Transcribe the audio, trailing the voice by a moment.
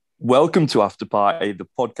Welcome to After Party, the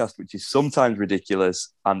podcast which is sometimes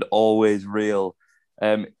ridiculous and always real.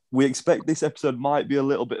 We expect this episode might be a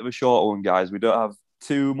little bit of a short one, guys. We don't have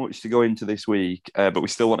too much to go into this week, but we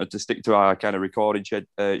still wanted to stick to our kind of recording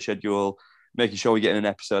schedule, making sure we're getting an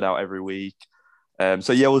episode out every week.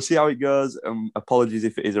 So yeah, we'll see how it goes. Apologies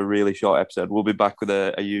if it is a really short episode. We'll be back with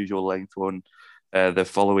a usual length one the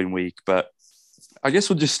following week, but I guess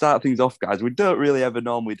we'll just start things off, guys. We don't really ever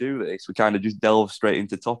normally do this. We kind of just delve straight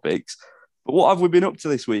into topics. But what have we been up to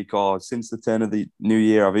this week or since the turn of the new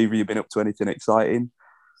year? Have either of you been up to anything exciting?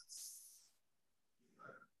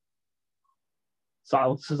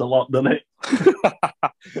 Silence is a lot, doesn't it?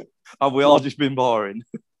 Have we all just been boring?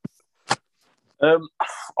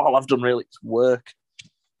 All I've done really is work.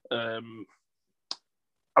 I'm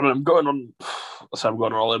going on. I'm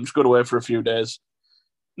going on holiday. I'm just going away for a few days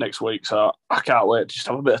next week, so I can't wait to just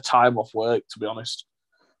have a bit of time off work, to be honest.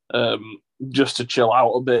 Just to chill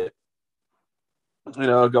out a bit. You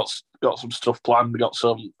know, got some stuff planned. Got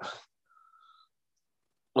some.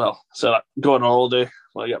 Well, so going on holiday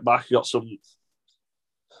when I get back, got some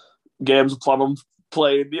games planned on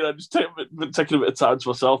playing. You know, just taking a bit of time to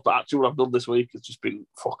myself. But actually, what I've done this week has just been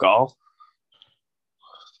fuck all.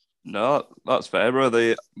 No, that's fair, bro.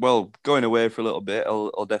 Going away for a little bit,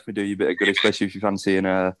 I'll definitely do you a bit of good, especially if you're fancying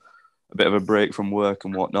a bit of a break from work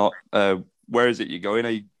and whatnot. Where is it you're going?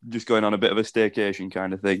 Are you just going on a bit of a staycation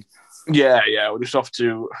kind of thing? Yeah. We're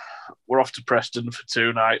off to Preston for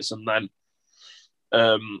 2 nights, and then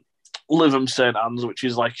Lytham St Anne's, which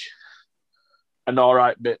is like an all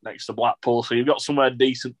right bit next to Blackpool. So you've got somewhere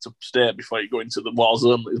decent to stay at before you go into the war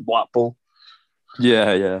zone. Is Blackpool?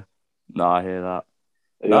 Yeah. No, I hear that.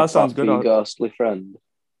 That sounds good. Your ghostly friend.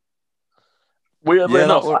 Weirdly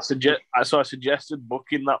enough, I suggested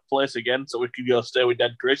booking that place again so we could go stay with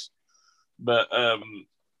Dead Chris. But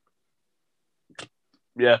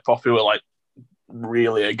Poppy were like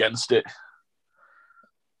really against it.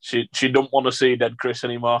 She don't want to see Dead Chris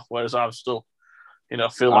anymore, whereas I'm still,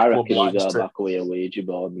 feel like I reckon you go back with a Ouija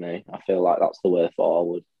board, mate. I feel like that's the way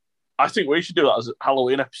forward. I think we should do that as a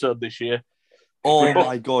Halloween episode this year. Oh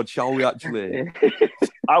my God, shall we actually?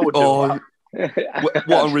 I would do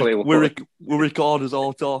that. We'll record us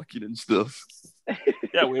all talking and stuff.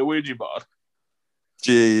 Yeah, we're a Ouija board.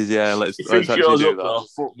 Jeez, yeah, let's actually do that. Though,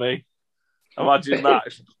 fuck me. Imagine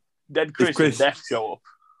that. Dead Chris and Death show up.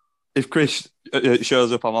 If Chris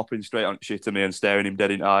shows up, I'm hopping straight on shit to me and staring him dead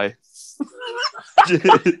in the eye. Get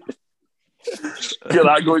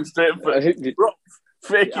that going straight for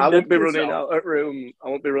I won't be running out at room. I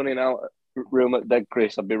won't be running out at room at Dead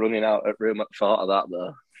Chris. I'll be running out at room at thought of that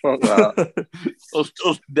though. Fuck that. us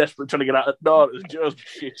desperate trying to get out the door. It's just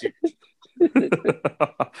shitty.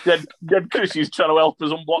 Dead Chris is trying to help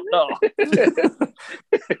us unblock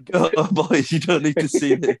door. Oh boys, you don't need to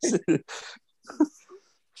see this.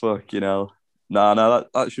 Fucking hell. No,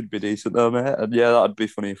 that should be decent though, mate. And yeah, that'd be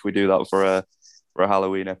funny if we do that for a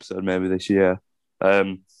Halloween episode maybe this year.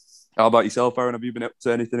 How about yourself, Aaron? Have you been up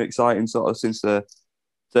to anything exciting sort of since the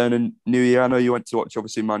turn of New Year? I know you went to watch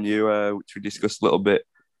obviously Man U, which we discussed a little bit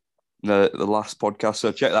in the last podcast.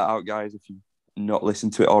 So check that out, guys, if you've not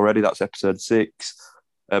listened to it already. That's episode 6.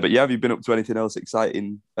 But yeah, have you been up to anything else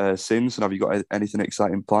exciting since? And have you got anything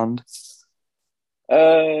exciting planned?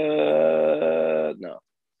 No.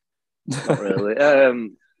 Not really.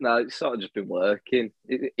 No, it's sort of just been working.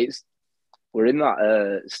 We're in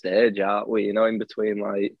that stage, aren't we? In between,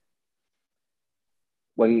 like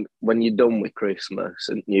when you're done with Christmas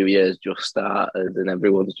and New Year's just started, and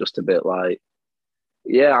everyone's just a bit like,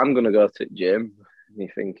 "Yeah, I'm gonna go to the gym." And you're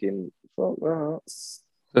thinking, "Fuck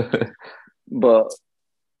that." But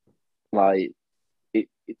like,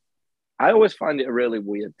 I always find it a really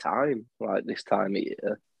weird time, like this time of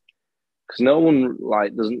year, because no one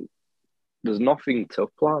there's nothing to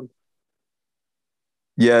plan.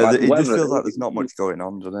 Yeah, like, it just feels like there's not much going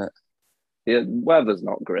on, doesn't it? Yeah, weather's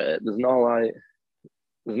not great. There's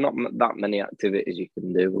not that many activities you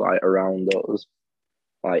can do like around us,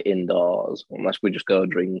 like indoors, unless we just go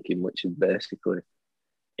drinking, which is basically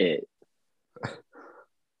it.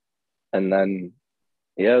 And then,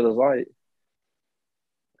 yeah, there's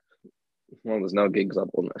no gigs I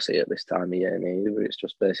want to see at this time of year either. It's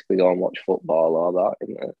just basically go and watch football or that,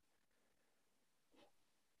 isn't it?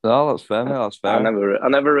 No, that's fair, mate. That's fair. I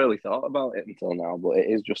never really thought about it until now, but it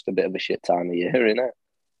is just a bit of a shit time of year, isn't it?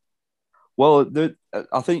 Well,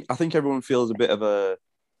 I think everyone feels a bit of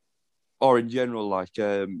or in general, like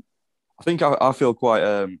I think I feel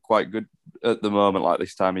quite good at the moment, like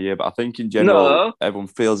this time of year. But I think in general, everyone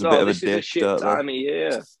feels a bit of a dick. Shit time of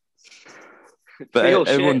year. But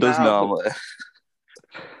everyone does normally.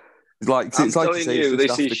 I'm it's like you telling say, it's you, just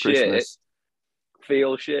this after is shit. Christmas.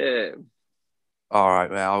 Feel shame. All right,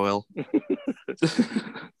 mate, I will.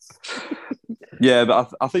 Yeah,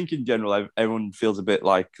 but I think in general, everyone feels a bit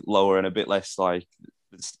like lower and a bit less like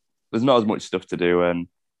there's not as much stuff to do and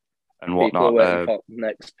People are whatnot. waiting for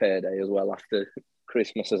next payday as well after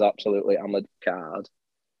Christmas has absolutely hammered card.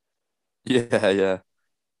 Yeah, yeah.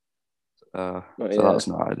 So that's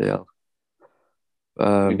not ideal.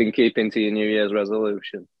 You've been keeping to your New Year's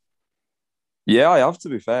resolution. Yeah, I have, to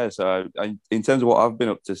be fair. So, in terms of what I've been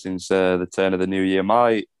up to since the turn of the new year,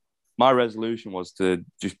 my resolution was to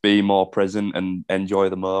just be more present and enjoy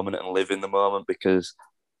the moment and live in the moment because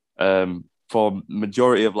for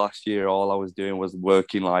majority of last year, all I was doing was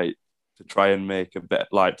working like to try and make a bit,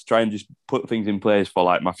 like to try and just put things in place for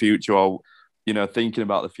like my future or thinking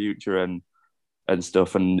about the future and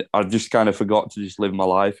stuff. And I just kind of forgot to just live my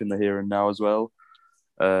life in the here and now as well.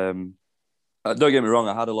 Don't get me wrong,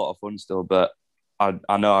 I had a lot of fun still, but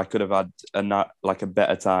I know I could have had a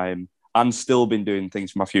better time and still been doing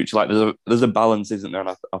things for my future. Like there's a balance, isn't there? And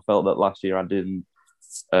I felt that last year I didn't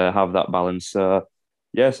have that balance. So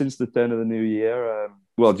yeah, since the turn of the new year,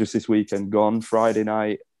 well, just this weekend gone, Friday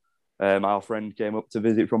night, our friend came up to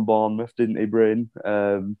visit from Bournemouth, didn't he, Bryn?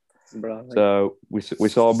 So we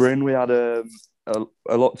saw Bryn. We had a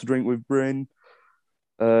lot to drink with Bryn.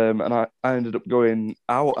 And I ended up going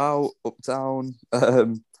out uptown.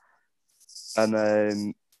 And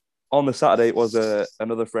then on the Saturday, it was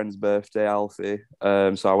another friend's birthday, Alfie.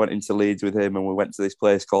 So I went into Leeds with him and we went to this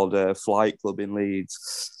place called Flight Club in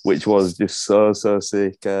Leeds, which was just so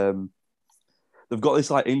sick. They've got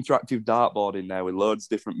this like interactive dartboard in there with loads of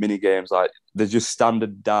different mini games. Like there's just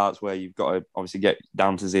standard darts where you've got to obviously get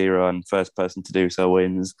down to zero and first person to do so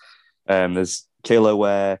wins. There's killer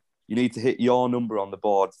where you need to hit your number on the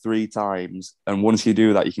board 3 times. And once you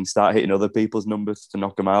do that, you can start hitting other people's numbers to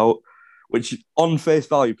knock them out, which on face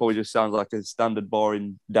value probably just sounds like a standard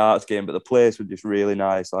boring darts game, but the place was just really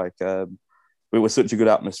nice. Like it was such a good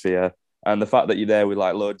atmosphere. And the fact that you're there with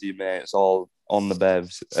like loads of your mates all on the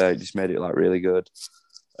bevs, just made it like really good.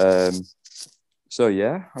 So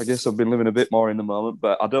yeah, I guess I've been living a bit more in the moment,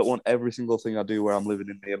 but I don't want every single thing I do where I'm living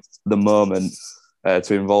in the moment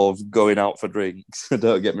to involve going out for drinks.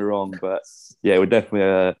 Don't get me wrong, but yeah, we're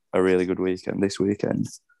definitely a really good weekend this weekend.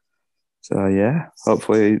 So yeah,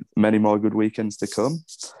 hopefully many more good weekends to come.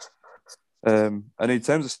 And in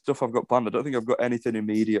terms of stuff I've got planned, I don't think I've got anything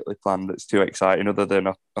immediately planned that's too exciting. Other than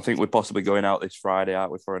I think we're possibly going out this Friday,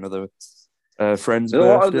 aren't we, for another friend's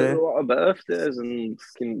birthday? There's a lot of birthdays and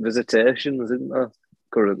fucking visitations, isn't there?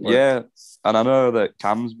 Currently, yeah. And I know that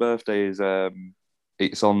Cam's birthday is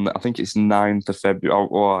it's on. I think it's 9th of February.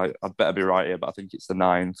 Oh, I'd better be right here, but I think it's the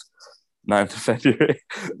 9th of February.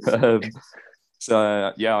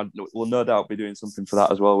 So yeah, we'll no doubt be doing something for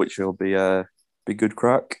that as well, which will be good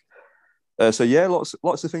crack. So yeah,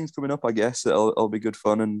 lots of things coming up. I guess it'll be good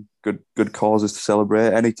fun and good causes to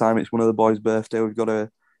celebrate. Anytime it's one of the boys' birthday, we've got a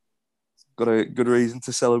good reason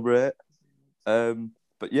to celebrate.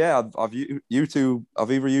 But yeah, have either you two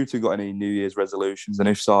got any New Year's resolutions? And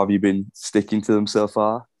if so, have you been sticking to them so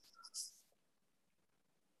far?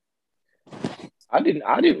 I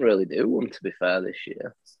didn't really do one, to be fair, this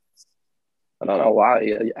year. I don't know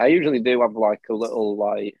why. I usually do have like a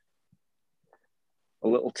little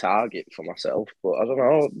target for myself, but I don't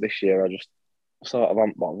know. This year, I just sort of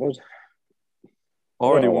haven't bothered.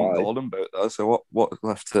 Already won Golden Boot though, so what's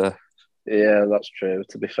left to? Yeah, that's true.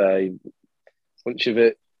 To be fair, once you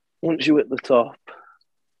hit the top,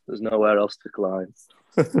 there's nowhere else to climb.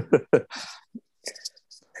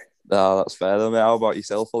 No, that's fair though, mate. How about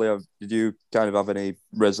yourself, Ollie? Did you kind of have any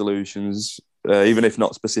resolutions, even if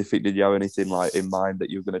not specific? Did you have anything like in mind that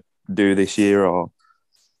you were going to do this year, or?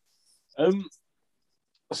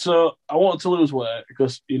 So I wanted to lose weight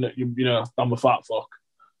because you know I'm a fat fuck,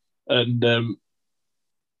 and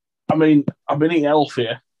I mean I've been eating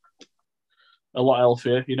healthier, a lot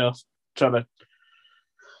healthier. You know, trying to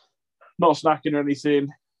not snacking or anything.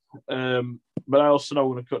 But I also know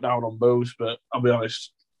I'm going to cut down on booze. But I'll be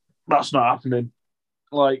honest, that's not happening.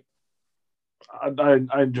 Like I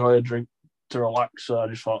enjoy a drink to relax, so I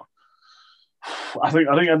just thought I think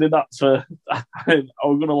I did that for.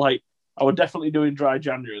 I was definitely doing dry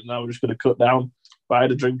January, and I was just going to cut down. But I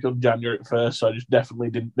had a drink on January at first, so I just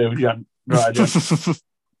definitely didn't do dry January.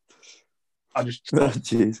 I just,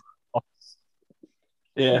 jeez,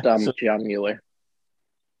 yeah, damn January,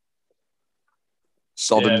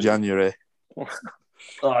 sodden January.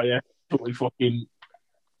 Oh yeah, totally fucking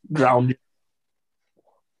drowned.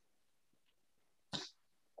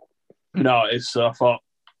 No, I thought,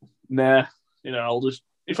 nah, I'll just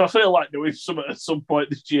if I feel like doing something at some point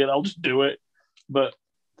this year, I'll just do it. But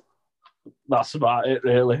that's about it,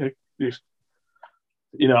 really.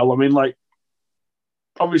 You know, I mean, like,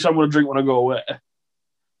 obviously I'm going to drink when I go away.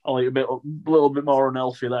 I'll eat a little bit more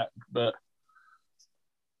unhealthy then, but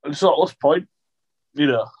it's not what's the point, you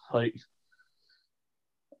know, like,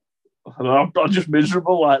 I'm just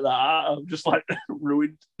miserable like that. I'm just like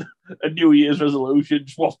ruined a New Year's resolution.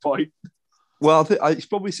 Just what's the point? Well, I think it's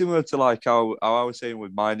probably similar to like how I was saying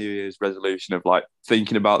with my New Year's resolution of like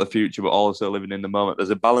thinking about the future, but also living in the moment. There's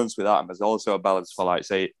a balance with that, and there's also a balance for like,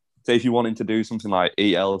 say if you're wanting to do something like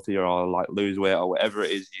eat healthier or like lose weight or whatever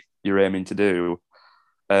it is you're aiming to do,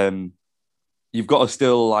 you've got to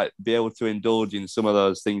still like be able to indulge in some of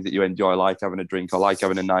those things that you enjoy, like having a drink or like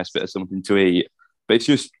having a nice bit of something to eat. But it's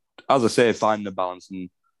just, as I say, finding the balance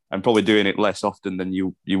and probably doing it less often than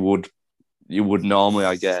you would normally,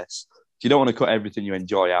 I guess. You don't want to cut everything you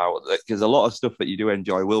enjoy out, because a lot of stuff that you do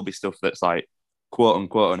enjoy will be stuff that's like quote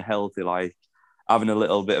unquote unhealthy, like having a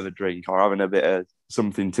little bit of a drink or having a bit of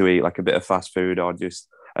something to eat, like a bit of fast food or just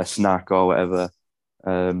a snack or whatever.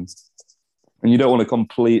 And you don't want to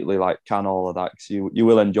completely like can all of that, because you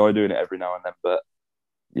will enjoy doing it every now and then. But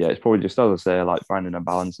yeah, it's probably just, as I say, like finding a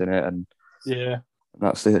balance in it, and yeah,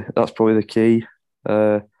 that's probably the key.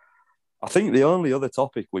 I think the only other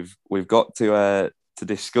topic we've got to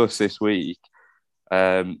discuss this week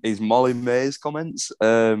is Molly-Mae's comments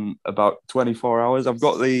about 24 hours. I've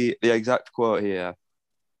got the exact quote here.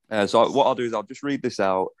 So what I'll do is I'll just read this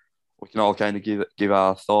out. We can all kind of give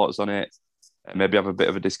our thoughts on it and maybe have a bit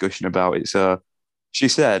of a discussion about it. So she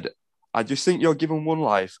said, "I just think you're given one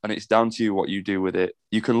life and it's down to you what you do with it.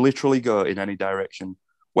 You can literally go in any direction.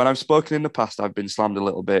 When I've spoken in the past, I've been slammed a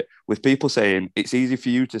little bit with people saying, it's easy for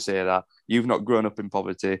you to say that. You've not grown up in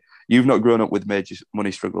poverty. You've not grown up with major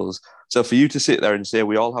money struggles. So for you to sit there and say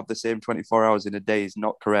we all have the same 24 hours in a day is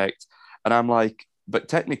not correct." And I'm like, but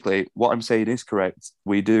technically what I'm saying is correct.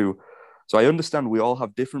 We do. So I understand we all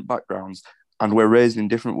have different backgrounds and we're raised in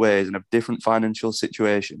different ways and have different financial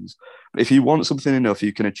situations. But if you want something enough,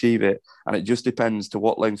 you can achieve it. And it just depends to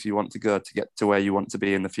what length you want to go to get to where you want to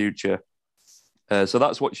be in the future. So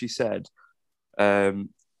that's what she said. I've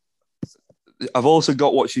also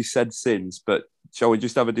got what she said since, but shall we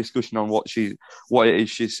just have a discussion on what it is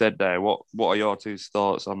she said there? What are your two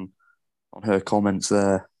thoughts on her comments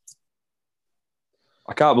there?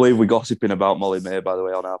 I can't believe we're gossiping about Molly-Mae, by the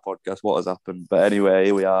way, on our podcast. What has happened? But anyway,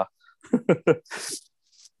 here we are.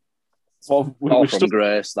 Well, All from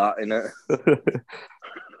grace, that, innit?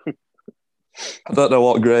 I don't know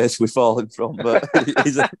what grace we're falling from, but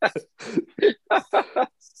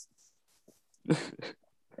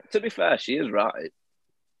to be fair, she is right.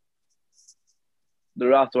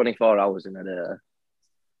 There are 24 hours in a day.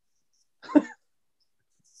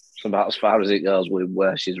 It's about as far as it goes with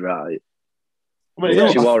where she's right. I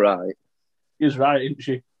mean, she was right. She's right, isn't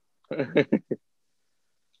she?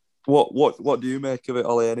 What do you make of it,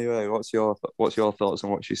 Ollie? Anyway, what's your thoughts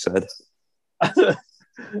on what she said?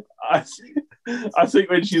 I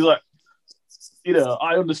think when she's like, you know,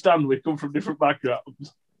 I understand we come from different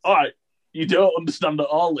backgrounds. All right, you don't understand at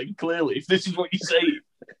all, then, clearly. If this is what you say,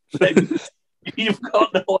 then you've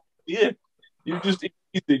got no idea.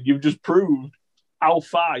 You've just proved how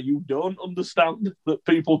far you don't understand that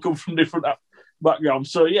people come from different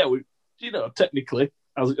backgrounds. So yeah, technically,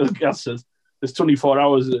 as Gaz says, there's 24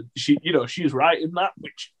 hours. She's right in that,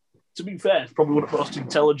 which, to be fair, is probably one of the most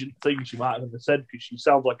intelligent things she might have ever said, because she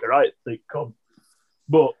sounds like a right thing.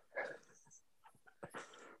 But,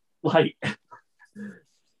 like,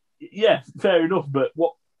 yeah, fair enough. But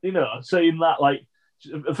saying that, like,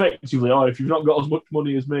 effectively, if you've not got as much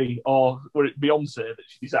money as me, or were it Beyonce that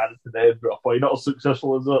she decided to name drop, or you're not as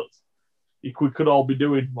successful as us, we could all be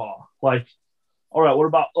doing more. Like, all right, what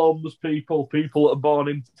about homeless people that are born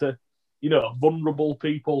into, vulnerable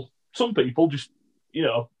people? Some people just,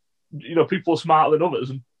 people are smarter than others,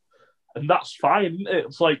 and that's fine, isn't it?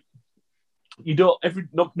 It's like,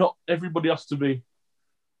 not everybody has to be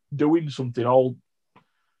doing something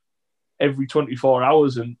every 24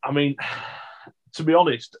 hours. And I mean, to be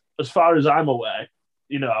honest, as far as I'm aware,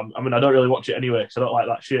 I don't really watch it anyway because I don't like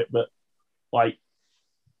that shit, but like,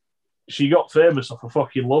 she got famous off of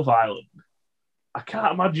fucking Love Island. I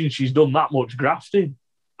can't imagine she's done that much grafting.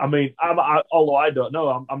 I mean, although I don't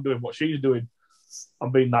know, I'm doing what she's doing.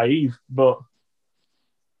 I'm being naive, but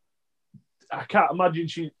I can't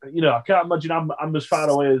imagine I'm as far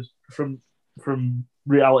away from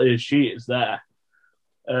reality as she is there.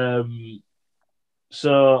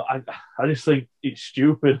 So I just think it's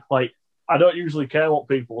stupid. Like, I don't usually care what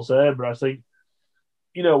people say, but I think,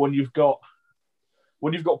 when you've got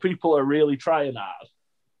people that are really trying hard,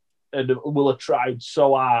 and will have tried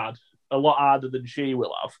so hard, a lot harder than she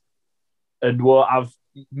will have, and won't have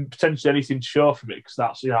potentially anything to show for it because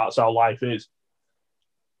that's how life is.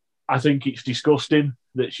 I think it's disgusting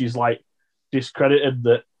that she's like discredited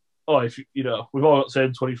that. Oh, if we've all got the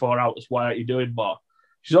same 24 hours, why aren't you doing more?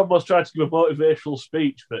 She's almost tried to give a motivational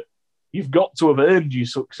speech, but you've got to have earned your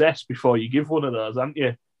success before you give one of those, haven't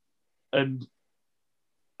you? And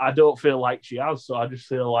I don't feel like she has, so I just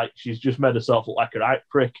feel like she's just made herself look like a right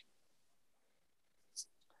prick.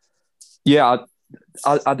 Yeah,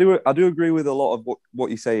 I do agree with a lot of what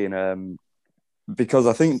you're saying. Because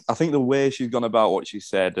I think the way she's gone about what she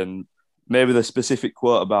said, and maybe the specific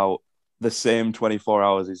quote about the same 24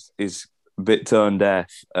 hours is a bit tone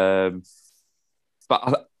deaf.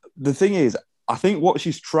 But the thing is, I think what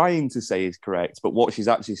she's trying to say is correct, but what she's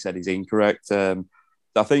actually said is incorrect. I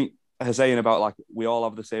think her saying about like we all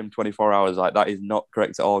have the same 24 hours, like that is not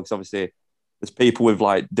correct at all. Because obviously, there's people with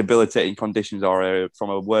like debilitating conditions or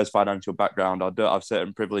from a worse financial background or don't have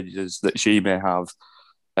certain privileges that she may have.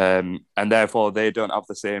 And therefore, they don't have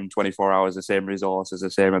the same 24 hours, the same resources,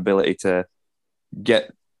 the same ability to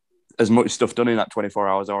get as much stuff done in that 24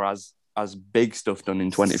 hours or as big stuff done in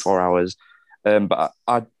 24 hours. But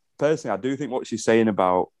I personally, I do think what she's saying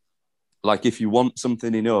about, like, if you want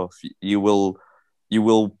something enough, you will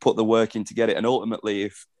put the work in to get it. And ultimately,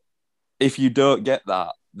 if you don't get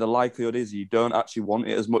that, the likelihood is you don't actually want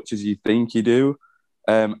it as much as you think you do.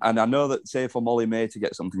 And I know that, say, for Molly May to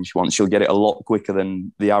get something she wants, she'll get it a lot quicker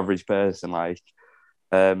than the average person.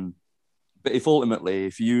 But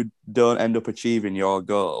if you don't end up achieving your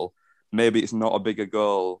goal, maybe it's not a bigger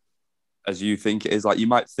goal as you think it is. Like, you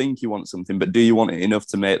might think you want something, but do you want it enough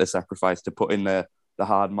to make the sacrifice to put in the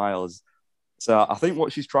hard miles? So I think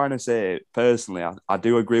what she's trying to say, personally, I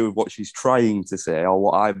do agree with what she's trying to say, or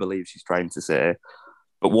what I believe she's trying to say.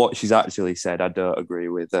 But what she's actually said, I don't agree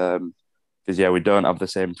with. Because, we don't have the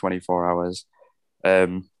same 24 hours. But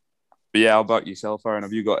yeah, how about yourself, Aaron?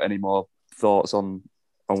 Have you got any more thoughts on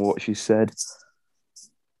what she said?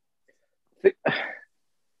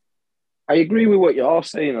 I agree with what you're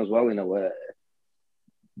saying as well, in a way.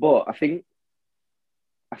 But I think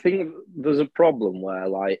there's a problem where,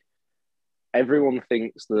 like, everyone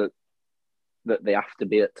thinks that they have to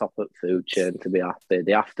be at top of the food chain to be happy.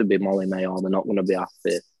 They have to be Molly May or they're not going to be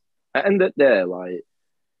happy. At the end of the day, like,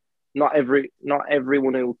 not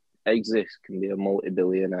everyone who exists can be a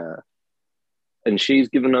multi-billionaire. And she's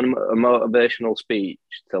given a motivational speech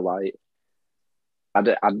to, like,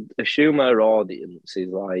 I'd assume her audience is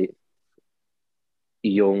like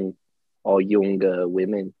young or younger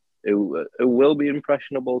women who will be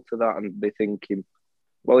impressionable to that and be thinking,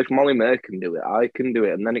 well, if Molly May can do it, I can do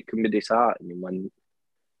it. And then it can be disheartening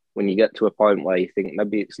when you get to a point where you think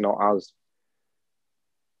maybe it's not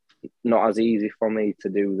as easy for me to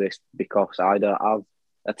do this because I don't have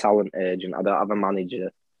a talent agent, I don't have a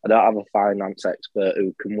manager, I don't have a finance expert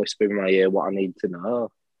who can whisper in my ear what I need to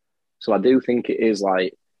know. So I do think it is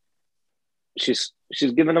like she's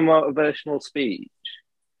given a motivational speech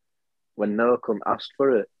when no one asked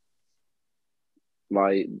for it.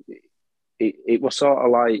 Like, it was sort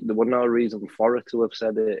of like there was no reason for her to have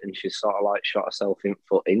said it, and she sort of like shot herself in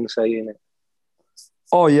foot in saying it.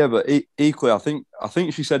 Oh yeah, but equally, I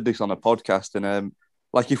think she said this on a podcast, and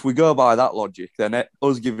like, if we go by that logic, then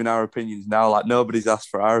us giving our opinions now, like, nobody's asked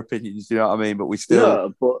for our opinions. You know what I mean? But we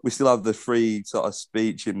still have the free sort of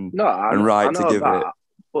speech and right to give it.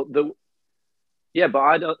 But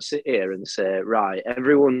I don't sit here and say, right,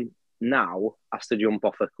 everyone now has to jump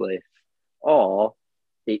off a cliff, or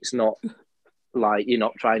it's not like you're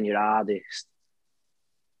not trying your hardest,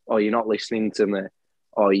 or you're not listening to me,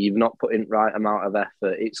 or you've not put in the right amount of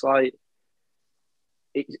effort. It's like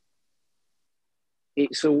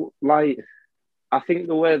it's like, I think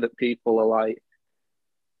the way that people are like,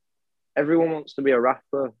 everyone wants to be a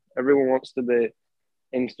rapper, everyone wants to be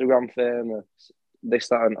Instagram famous, this,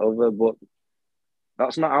 that, and other, but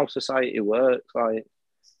that's not how society works. Like,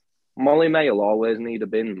 Molly May will always need a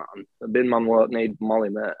bin man. A bin man won't need Molly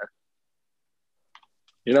May.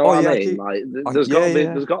 You know what I mean? Like, there's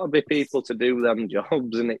got to be people to do them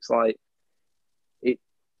jobs, and it's like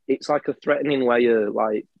it's like a threatening way of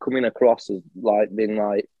like coming across as like being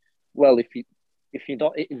like, well, if you're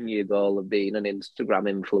not hitting your goal of being an Instagram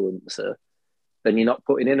influencer, then you're not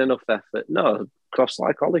putting in enough effort. No, because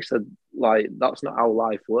like Ollie said, like, that's not how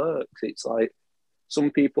life works. It's like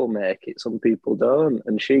some people make it, some people don't.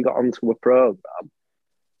 And she got onto a program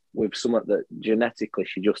with something that genetically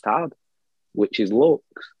she just had, which is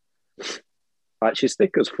looks. Like, she's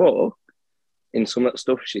thick as fuck in some of the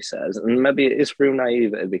stuff she says, and maybe it is through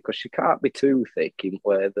naivety because she can't be too thick in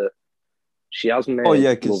where that She has made Oh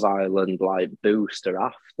yeah, Love Island like booster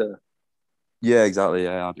after. Yeah, exactly.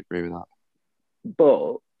 Yeah, I'd agree with that.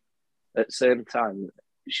 But at the same time,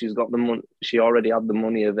 she's got the money. She already had the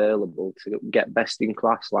money available to get best in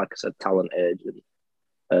class, like I said, talent agent,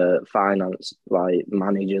 finance, like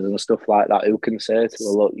managers and stuff like that, who can say to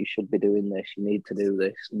her, "Look, you should be doing this. You need to do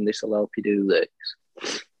this, and this will help you do this."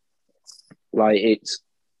 Like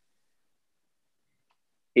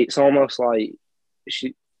it's almost like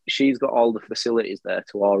she's got all the facilities there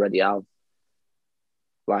to already have,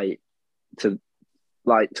 like to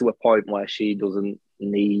a point where she doesn't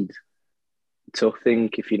need to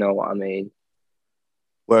think, if you know what I mean.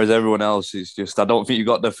 Whereas everyone else is just, I don't think you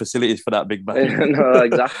got the facilities for that big man. No,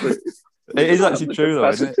 exactly. It is actually true, though,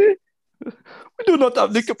 isn't it? We do not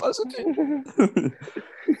have the capacity.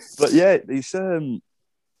 But yeah, it's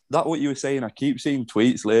that what you were saying. I keep seeing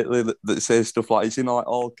tweets lately that says stuff like, it's in like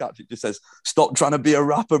all caps. It just says, "Stop trying to be a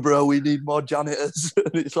rapper, bro. We need more janitors."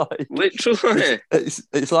 And it's like literally,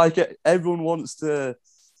 it's like everyone wants to.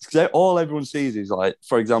 All everyone sees is like,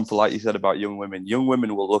 for example, like you said about young women. Young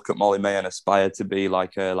women will look at Molly-Mae and aspire to be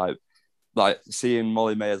like her, like seeing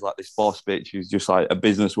Molly-Mae as like this boss bitch who's just like a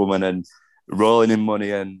businesswoman and rolling in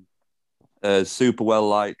money and super well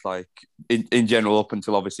liked, like in general, up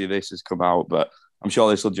until obviously this has come out. But I'm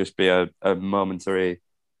sure this will just be a momentary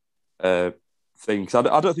thing. Because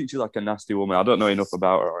I don't think she's like a nasty woman. I don't know enough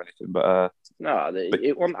about her or anything. But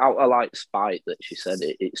it wasn't out of like spite that she said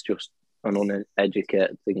it. It's just an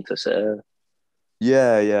uneducated thing to say.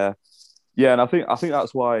 Yeah. And I think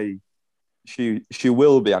that's why she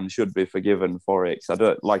will be and should be forgiven for it. Because I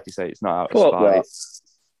don't, like you say, it's not out of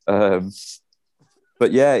spite.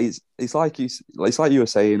 But yeah, it's like you were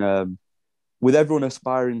saying. With everyone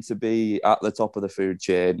aspiring to be at the top of the food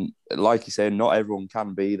chain, like you say, not everyone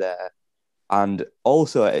can be there. And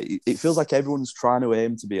also, it feels like everyone's trying to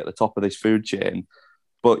aim to be at the top of this food chain,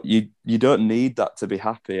 but you don't need that to be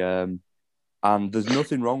happy. And there's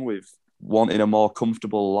nothing wrong with wanting a more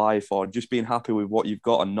comfortable life or just being happy with what you've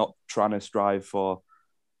got and not trying to strive for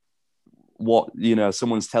what,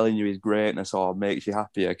 someone's telling you is greatness or makes you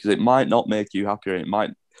happier, because it might not make you happier.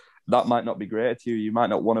 That might not be great to you. You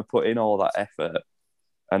might not want to put in all that effort.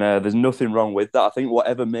 And there's nothing wrong with that. I think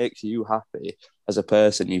whatever makes you happy as a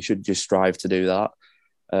person, you should just strive to do that.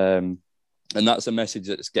 And that's a message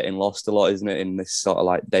that's getting lost a lot, isn't it, in this sort of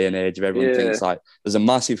like day and age of everyone thinks like there's a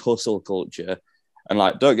massive hustle culture. And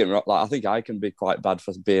like, don't get me wrong, like I think I can be quite bad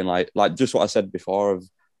for being like just what I said before of,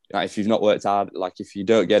 like, if you've not worked hard, like if you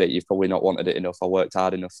don't get it, you've probably not wanted it enough or worked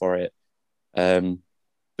hard enough for it.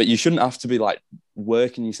 But you shouldn't have to be like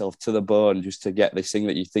working yourself to the bone just to get this thing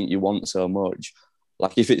that you think you want so much.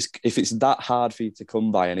 Like if it's that hard for you to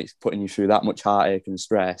come by and it's putting you through that much heartache and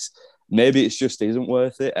stress, maybe it's just isn't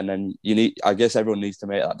worth it. And then I guess everyone needs to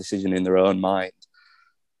make that decision in their own mind.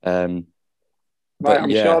 I'm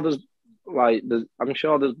sure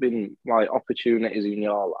there's been like opportunities in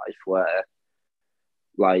your life where,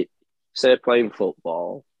 like, say playing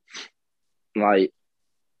football, like,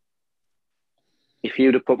 if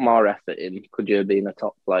you'd have put more effort in, could you have been a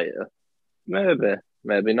top player?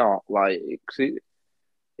 Maybe not. Like,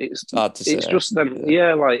 it's hard to say. It's just them.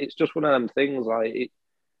 Yeah, like it's just one of them things. Like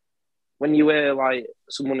when you hear like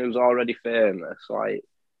someone who's already famous, like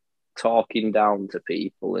talking down to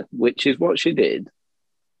people, which is what she did.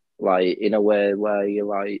 Like in a way where you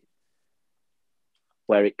like,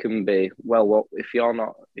 where it can be, well, what if you're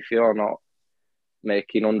not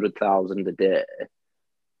making 100,000 a day,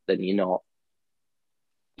 then you're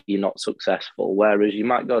not successful. Whereas you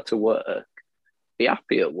might go to work, be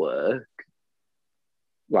happy at work,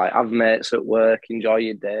 like have mates at work, enjoy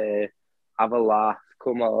your day, have a laugh,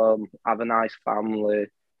 come home, have a nice family,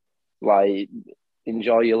 like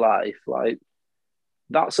enjoy your life. Like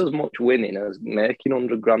that's as much winning as making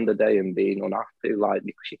 100 grand a day and being unhappy, like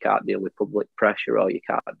because you can't deal with public pressure or you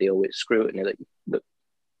can't deal with scrutiny that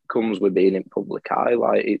comes with being in public eye.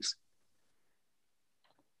 Like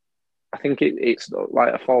I think it's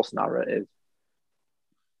like a false narrative.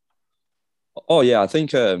 Oh yeah, I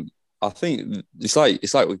think it's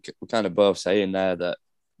like we're kind of both saying there that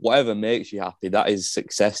whatever makes you happy, that is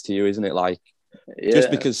success to you, isn't it? Like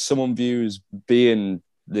just because someone views being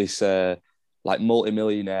this like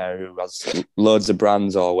multimillionaire who has loads of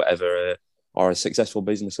brands or whatever, or a successful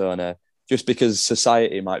business owner, just because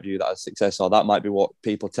society might view that as success, or that might be what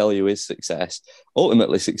people tell you is success.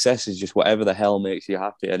 Ultimately, success is just whatever the hell makes you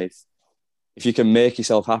happy, and if you can make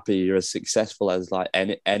yourself happy, you're as successful as like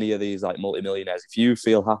any of these like multimillionaires. If you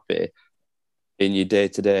feel happy in your day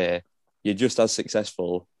to day, you're just as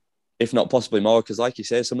successful if not possibly more, because like you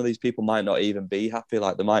say, some of these people might not even be happy.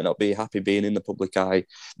 Like they might not be happy being in the public eye,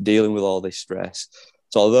 dealing with all this stress.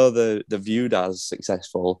 So although they're viewed as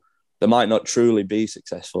successful, they might not truly be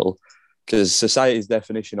successful, because society's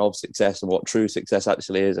definition of success and what true success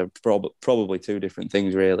actually is are probably two different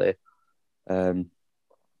things, really.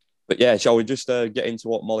 But yeah, shall we just get into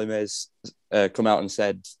what Molly-Mae's come out and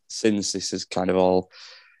said since this has kind of all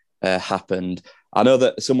happened? I know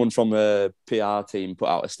that someone from a PR team put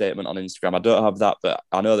out a statement on Instagram. I don't have that, but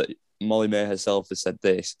I know that Molly-Mae herself has said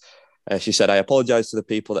this. She said, "I apologise to the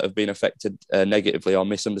people that have been affected negatively or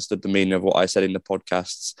misunderstood the meaning of what I said in the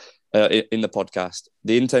podcasts. In the podcast,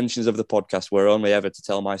 the intentions of the podcast were only ever to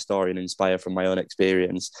tell my story and inspire from my own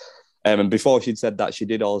experience." And before she'd said that, she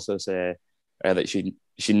did also say that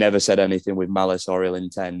she never said anything with malice or ill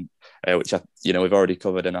intent, which we've already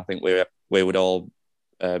covered, and I think we would all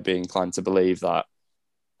be inclined to believe that.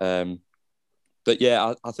 But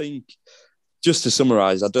yeah, I think, just to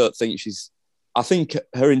summarise, I think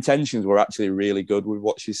her intentions were actually really good with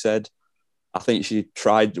what she said. I think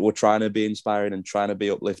we're trying to be inspiring and trying to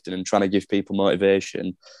be uplifting and trying to give people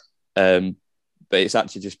motivation. But it's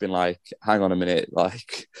actually just been like, hang on a minute,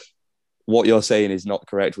 like what you're saying is not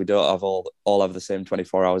correct. We don't have all have the same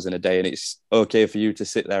 24 hours in a day. And it's okay for you to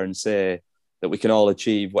sit there and say that we can all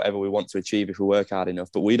achieve whatever we want to achieve if we work hard enough,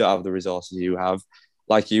 but we don't have the resources you have.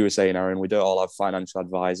 Like you were saying, Aaron, we don't all have financial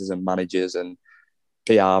advisors and managers and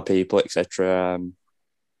PR people, etc.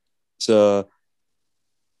 So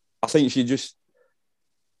I think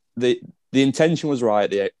the intention was right,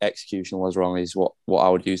 the execution was wrong, is what I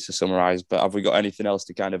would use to summarise. But have we got anything else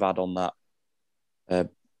to kind of add on that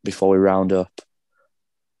before we round up?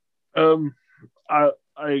 I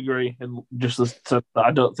agree, and just that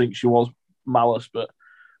I don't think she was malice, but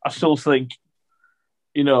I still think,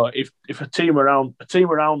 if a team around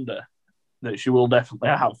her that she will definitely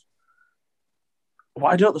have,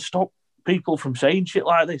 why don't they stop people from saying shit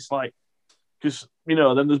like this? Like, because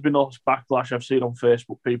then there's been all this backlash I've seen on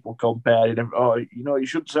Facebook, people comparing, you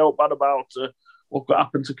shouldn't say all bad about what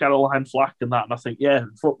happened to Caroline Flack and that. And I think, yeah,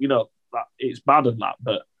 fuck, that it's bad and that,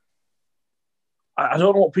 but I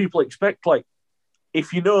don't know what people expect. Like,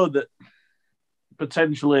 if you know that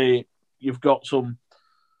potentially you've got some,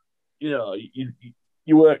 you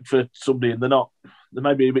work for somebody and they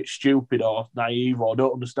may be a bit stupid or naive or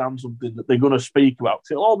don't understand something that they're going to speak about.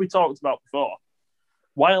 It'll all be talked about before.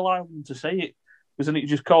 Why allow them to say it? Because then it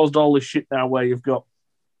just caused all this shit now where you've got,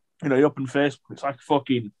 you open Facebook, it's like a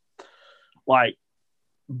fucking, like,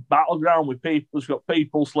 battleground with people. It's got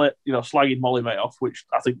people slagging Molly-Mae off, which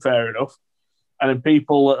I think fair enough. And then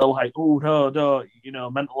people that are like, oh, no,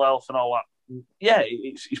 mental health and all that. Yeah,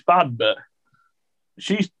 it's bad, but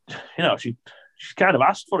she's kind of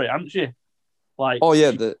asked for it, hasn't she? Like, oh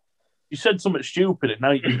yeah, you said something stupid, and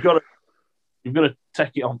now you've got to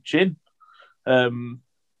take it on chin.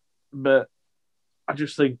 But I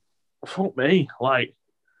just think, fuck me, like,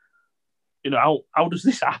 how does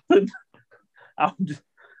this happen? How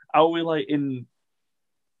are we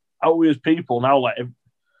how are we as people now, like,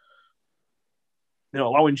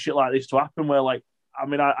 allowing shit like this to happen? Where, like, I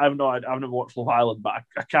mean, I've never watched Love Island, but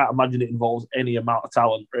I can't imagine it involves any amount of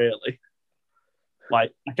talent, really.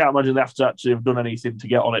 Like, I can't imagine they have to actually have done anything to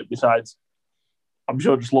get on it besides, I'm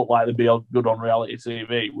sure, just look like they'd be good on reality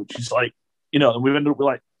TV, which is like, and we've ended up with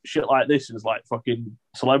like shit like this as like fucking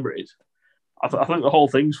celebrities. I think the whole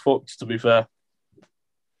thing's fucked, to be fair.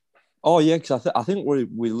 Oh yeah, because I think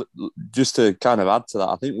we just to kind of add to that,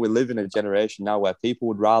 I think we live in a generation now where people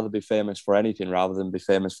would rather be famous for anything rather than be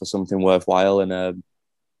famous for something worthwhile, and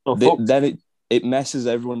then it messes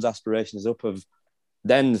everyone's aspirations up. Of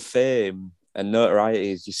then fame and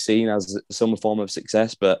notoriety is just seen as some form of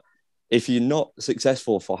success, but if you're not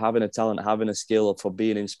successful for having a talent, having a skill, for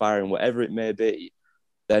being inspiring, whatever it may be,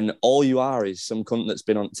 then all you are is some cunt that's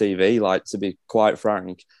been on TV, like, to be quite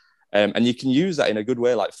frank. And you can use that in a good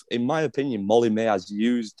way. Like, in my opinion, Molly-Mae has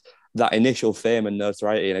used that initial fame and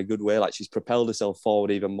notoriety in a good way. Like, she's propelled herself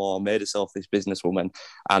forward even more, made herself this businesswoman.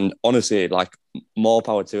 And honestly, like, more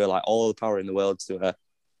power to her, like, all the power in the world to her.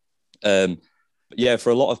 Yeah, for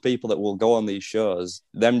a lot of people that will go on these shows,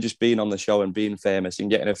 them just being on the show and being famous and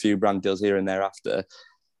getting a few brand deals here and there after,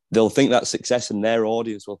 they'll think that's success, and their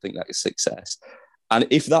audience will think that is success. And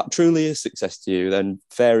if that truly is success to you, then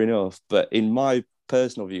fair enough. But in my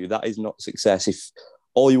personal view, that is not success. If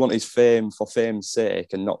all you want is fame for fame's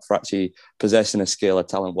sake and not for actually possessing a skill, a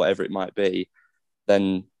talent, whatever it might be,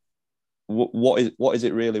 then what is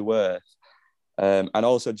it really worth? And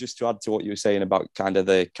also, just to add to what you were saying about kind of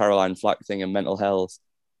the Caroline Flack thing and mental health,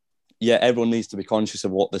 yeah, everyone needs to be conscious of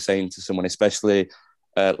what they're saying to someone, especially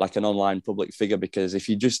like an online public figure, because if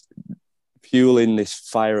you just fueling this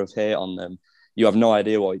fire of hate on them, you have no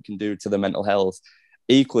idea what it can do to their mental health.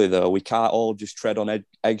 Equally, though, we can't all just tread on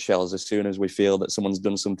eggshells as soon as we feel that someone's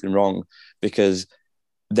done something wrong, because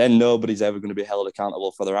then nobody's ever going to be held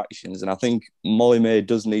accountable for their actions. And I think Molly-Mae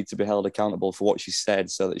does need to be held accountable for what she said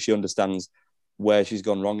so that she understands where she's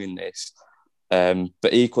gone wrong in this.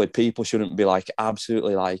 But equally, people shouldn't be like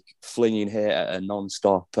absolutely like flinging hate at her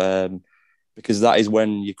non-stop, because that is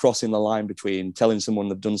when you're crossing the line between telling someone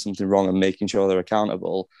they've done something wrong and making sure they're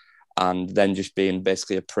accountable, and then just being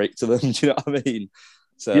basically a prick to them. Do you know what I mean?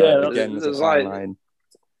 So Yeah, again, there's a fine line.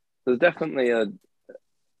 There's definitely as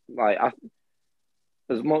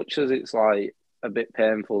much as it's like a bit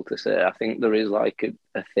painful to say, I think there is like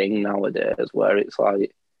a thing nowadays where it's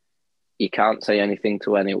like you can't say anything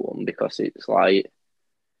to anyone because it's like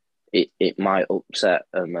it might upset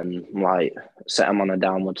them and like set them on a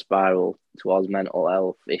downward spiral towards mental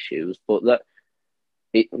health issues. But that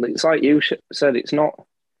it's like you said, it's not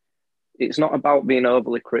about being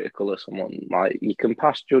overly critical of someone. Like you can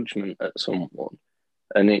pass judgment at someone,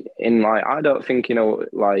 and in like I don't think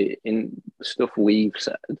like in stuff we've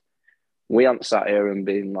said, we haven't sat here and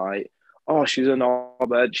been like, oh, she's a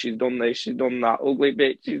knobhead, she's done this, she's done that, ugly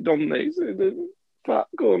bitch, she's done this, fat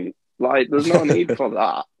gun. Like there's no need for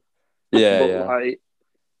that. Yeah.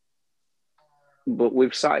 But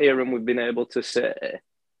we've sat here and we've been able to say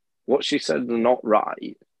what she said is not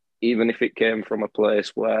right, even if it came from a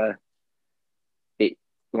place where it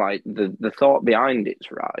like the thought behind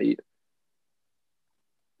it's right.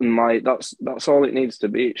 And like that's all it needs to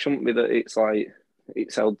be. It shouldn't be that it's like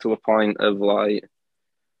it's held to a point of like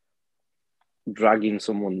dragging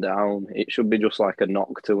someone down. It should be just like a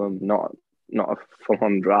knock to them, not a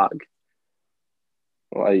full-on drag.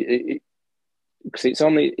 Like because it's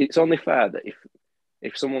only fair that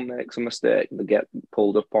if someone makes a mistake, they get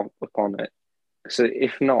pulled upon it. So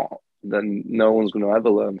if not, then no one's going to ever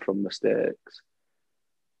learn from mistakes,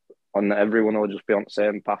 and everyone will just be on the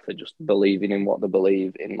same path of just believing in what they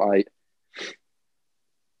believe in, like,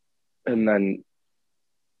 and then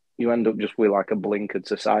you end up just with like a blinkered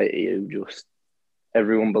society who just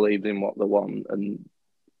everyone believes in what they want and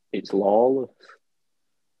it's lawless.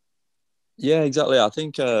 Yeah, exactly. I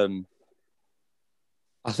think to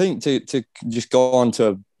just go on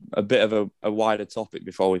to a bit of a wider topic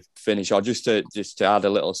before we finish, or just to add a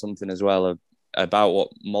little something as well about what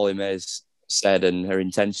Molly-Mae's said and her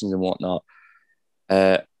intentions and whatnot.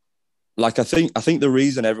 Like I think the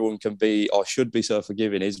reason everyone can be or should be so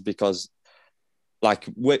forgiving is because, like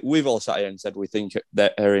we've all sat here and said we think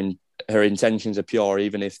that her intentions are pure,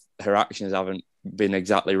 even if her actions haven't been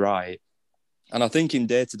exactly right. And I think in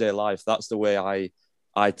day-to-day life, that's the way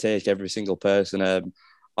I take every single person.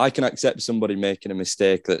 I can accept somebody making a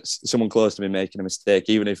mistake, that's someone close to me making a mistake,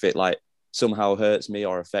 even if it like somehow hurts me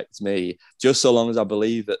or affects me, just so long as I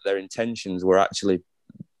believe that their intentions were actually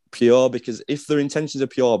pure. Because if their intentions are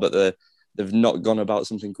pure, but they've not gone about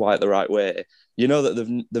something quite the right way, you know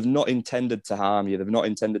that they've not intended to harm you. They've not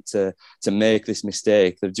intended to make this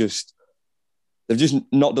mistake. They've just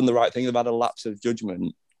not done the right thing. They've had a lapse of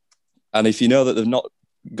judgment. And if you know that they've not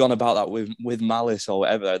gone about that with malice or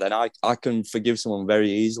whatever, then I can forgive someone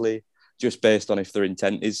very easily just based on if their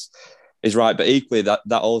intent is right. But equally, that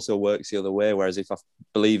also works the other way. Whereas if I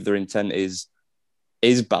believe their intent is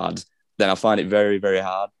bad, then I find it very, very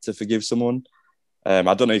hard to forgive someone. I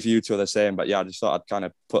don't know if you two are the same, but yeah, I just thought I'd kind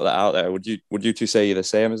of put that out there. Would you two say you're the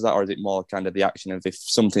same as that, or is it more kind of the action of if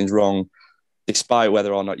something's wrong, despite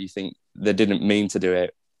whether or not you think they didn't mean to do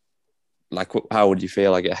it? Like, how would you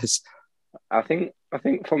feel, I guess? I think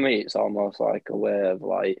for me, it's almost like a way of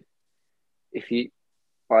like, if you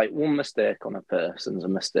like one mistake on a person's a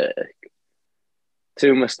mistake.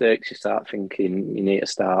 Two mistakes, you start thinking you need to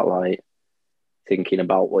start like thinking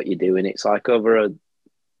about what you're doing. It's like over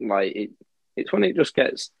it's when it just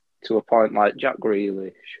gets to a point like Jack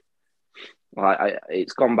Grealish. Like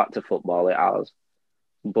it's gone back to football, it has,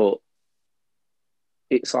 but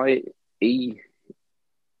it's like he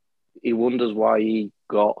wonders why he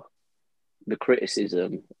got the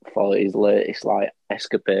criticism for his latest like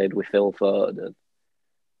escapade with Phil Foden,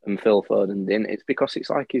 and Phil Foden didn't. It's because it's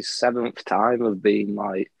like his 7th time of being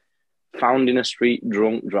like found in a street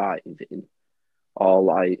drunk driving, or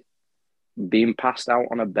like being passed out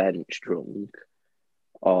on a bench drunk,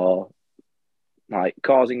 or like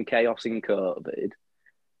causing chaos in COVID.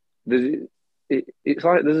 It's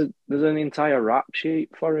like there's an entire rap sheet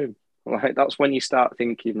for him. Like that's when you start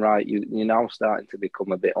thinking, right, you're now starting to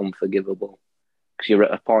become a bit unforgivable because you're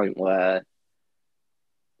at a point where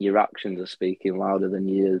your actions are speaking louder than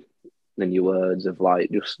your words of like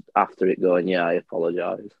just after it going, yeah, I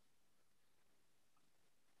apologise.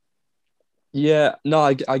 Yeah, no,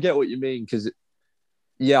 I get what you mean because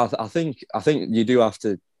yeah, I think you do have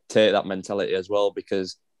to take that mentality as well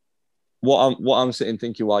because what I'm sitting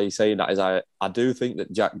thinking while you're saying that is I do think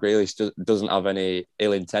that Jack Grealish doesn't have any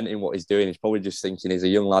ill intent in what he's doing. He's probably just thinking he's a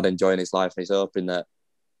young lad enjoying his life, and he's hoping that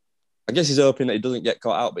he doesn't get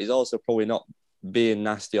caught out, but he's also probably not being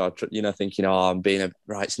nasty or thinking, oh, I'm being a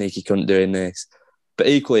right sneaky cunt doing this. But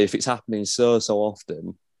equally, if it's happening so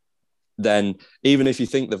often, then even if you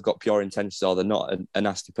think they've got pure intentions or they're not a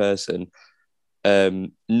nasty person,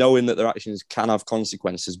 knowing that their actions can have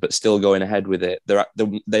consequences, but still going ahead with it,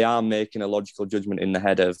 they are making a logical judgment in the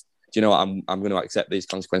head of, do you know what, I'm going to accept these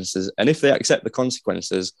consequences. And if they accept the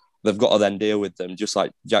consequences, they've got to then deal with them, just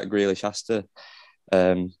like Jack Grealish has to.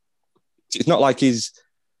 It's not like this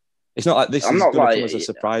is going to come as a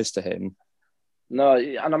surprise to him. No,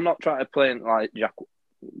 and I'm not trying to paint like Jack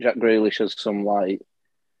Grealish as some like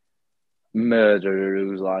murderer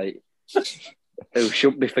who's like who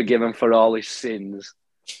shouldn't be forgiven for all his sins.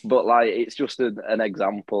 But like, it's just an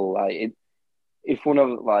example. Like, if one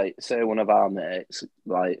of our mates,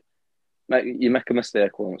 like, you make a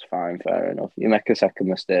mistake once, fine, fair enough. You make a second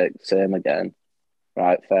mistake, same again,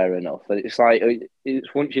 right? Fair enough. It's like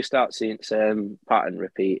it's once you start seeing the same pattern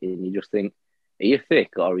repeating, you just think, are you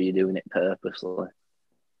thick or are you doing it purposely?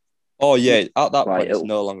 Oh yeah, at that point, it's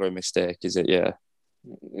no longer a mistake, is it? Yeah.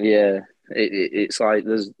 Yeah, it's like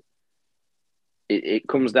it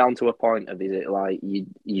comes down to a point of, is it like you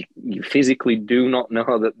physically do not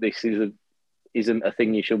know that this isn't a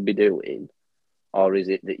thing you should be doing, or is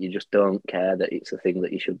it that you just don't care that it's a thing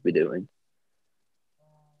that you should be doing,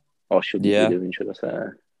 or shouldn't be doing, should I say?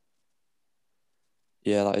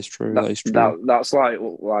 Yeah, that is true. That's like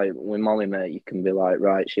with Molly, mate. You can be like,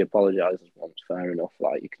 right, she apologises once, fair enough.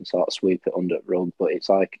 Like, you can sort of sweep it under the rug, but it's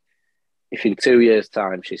like, if in 2 years'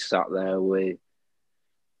 time she's sat there with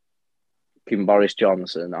King Boris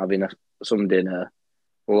Johnson having some dinner,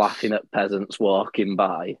 laughing at peasants walking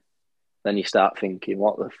by, then you start thinking,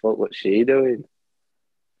 what the fuck was she doing?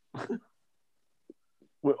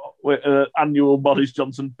 with annual Boris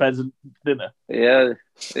Johnson peasant dinner. Yeah,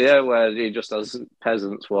 where he just has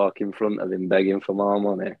peasants walk in front of him begging for more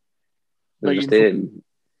money. Just him.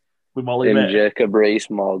 With Molly May. Jacob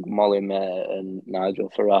Rees-Mogg, Molly May and Nigel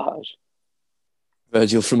Farage.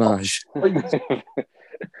 Virgil Fromage. Do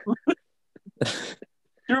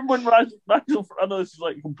you remember when Nigel? I know this is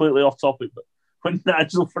like completely off topic, but when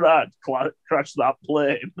Nigel Farage crashed that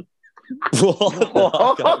plane. What?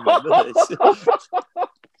 I can't remember this.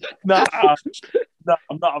 Nah,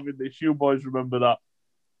 I'm not having this. You boys remember that?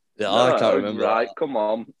 Yeah, no, I can't remember. Right, that. Come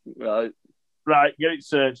on. Right, get it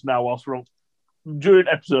searched now whilst we're on. During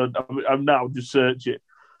episode, I'm now just search it.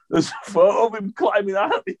 There's a photo of him climbing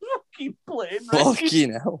out of his fucking plane.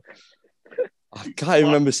 Fucking hell. I can't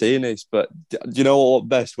remember seeing this, but do you know what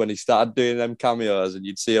best when he started doing them cameos and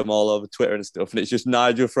you'd see him all over Twitter and stuff, and it's just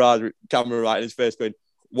Nigel Farage, camera right in his face going,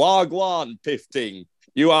 Wagwan, Pifting,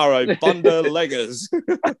 you are a bunda leggers.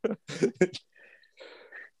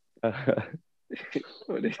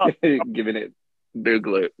 Giving it big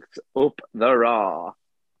looks up the raw.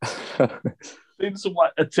 Seen some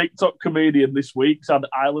like a TikTok comedian this week's had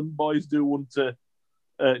Island Boys do one to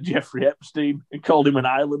Jeffrey Epstein and called him an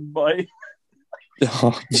island boy.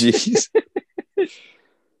 Oh, jeez.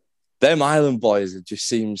 Them Island Boys, it just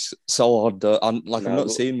seems so odd. I've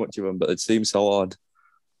not seen much of them, but it seems so odd.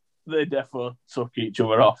 They defo suck each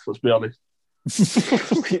other off, let's be honest.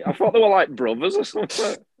 I thought they were like brothers or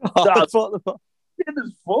something. That's what they were. Weird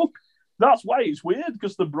as fuck. That's why it's weird,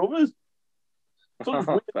 because they're brothers.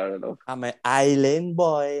 Fair enough. I'm an island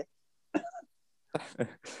boy.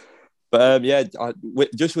 But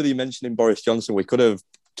just with you mentioning Boris Johnson, we could have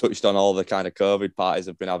touched on all the kind of COVID parties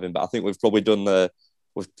I've been having, but I think we've probably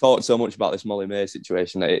we've talked so much about this Molly May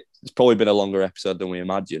situation that it's probably been a longer episode than we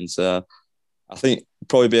imagined. So I think it'd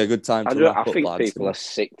probably be a good time to wrap up, I think lads. people are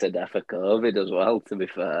sick to death of COVID as well, to be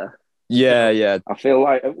fair. Yeah. I feel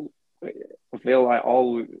like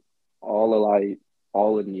all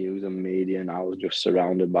the news and media now is just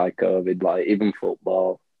surrounded by COVID, like even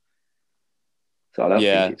football. So I don't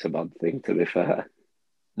think it's a bad thing, to be fair.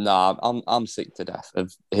 Nah, I'm sick to death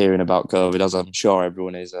of hearing about COVID, as I'm sure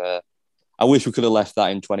everyone is. I wish we could have left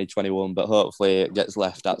that in 2021, but hopefully it gets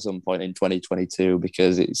left at some point in 2022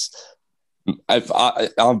 because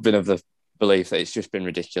I've been of the belief that it's just been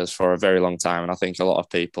ridiculous for a very long time, and I think a lot of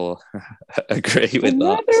people agree with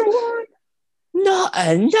that. Not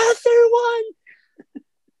another one.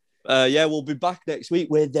 We'll be back next week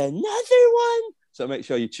with another one. So make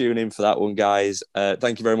sure you tune in for that one, guys.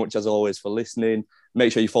 Thank you very much, as always, for listening.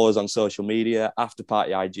 Make sure you follow us on social media, After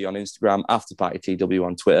Party IG on Instagram, After Party TW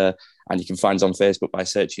on Twitter, and you can find us on Facebook by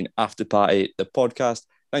searching After Party, the podcast.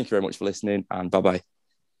 Thank you very much for listening, and bye-bye.